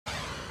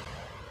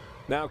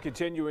Now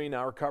continuing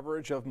our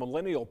coverage of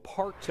Millennial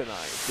Park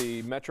tonight,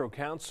 the Metro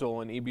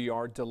Council and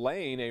EBR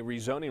delaying a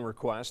rezoning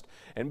request.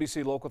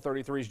 NBC Local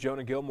 33's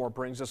Jonah Gilmore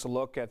brings us a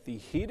look at the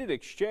heated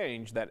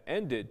exchange that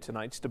ended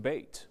tonight's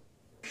debate.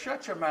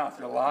 Shut your mouth,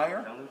 you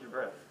liar. Don't lose your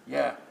breath.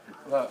 Yeah,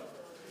 look,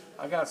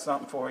 I got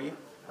something for you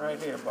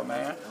right here, my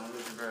man. Don't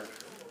lose your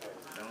breath.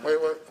 Wait,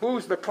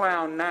 who's the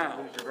clown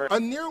now? A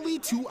nearly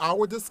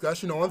 2-hour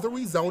discussion on the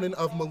rezoning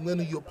of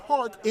Millennial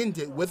Park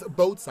ended with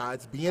both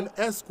sides being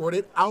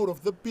escorted out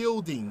of the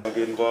building. Don't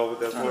get involved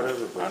with that part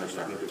of it, but you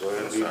just need to go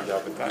ahead and leave the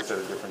job and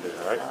consider a different day,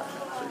 all right?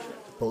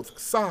 Both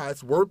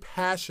sides were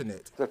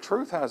passionate. The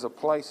truth has a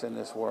place in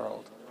this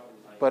world,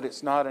 but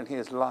it's not in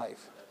his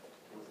life.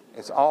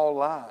 It's all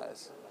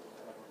lies.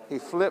 He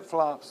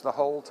flip-flops the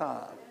whole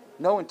time.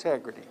 No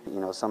integrity. You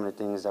know, some of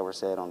the things that were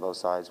said on both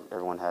sides,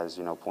 everyone has,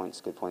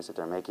 good points that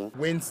they're making.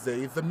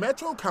 Wednesday, the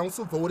Metro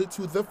Council voted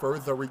to defer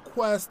the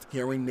request,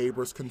 hearing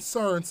neighbors'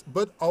 concerns,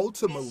 but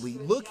ultimately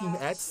looking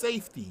at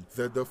safety.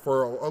 The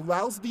deferral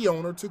allows the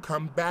owner to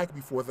come back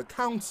before the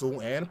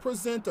council and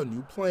present a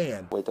new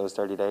plan. Wait those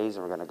 30 days,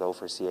 and we're going to go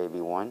for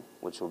CAB1,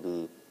 which will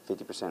be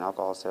 50%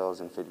 alcohol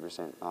sales and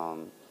 50%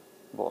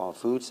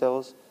 food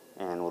sales,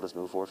 and we'll just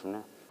move forward from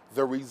there.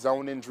 The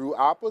rezoning drew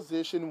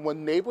opposition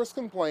when neighbors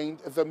complained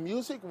the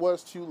music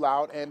was too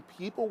loud and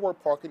people were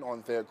parking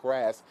on their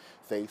grass.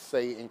 They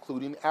say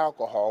including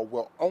alcohol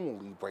will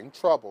only bring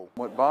trouble.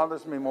 What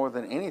bothers me more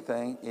than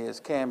anything is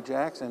Cam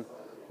Jackson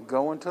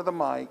going to the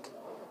mic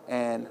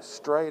and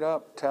straight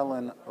up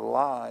telling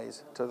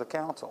lies to the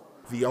council.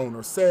 The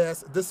owner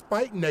says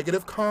despite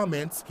negative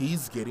comments,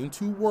 he's getting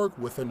to work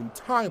with a new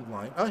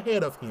timeline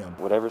ahead of him.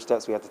 Whatever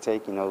steps we have to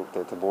take,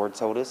 that the board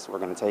told us, we're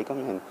going to take them,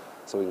 and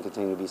so we can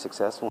continue to be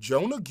successful.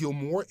 Jonah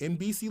Gilmore,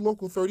 NBC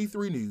Local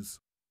 33 News.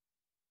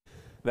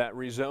 That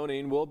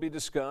rezoning will be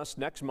discussed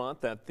next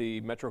month at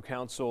the Metro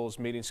Council's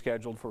meeting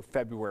scheduled for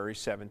February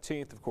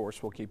 17th. Of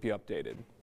course, we'll keep you updated.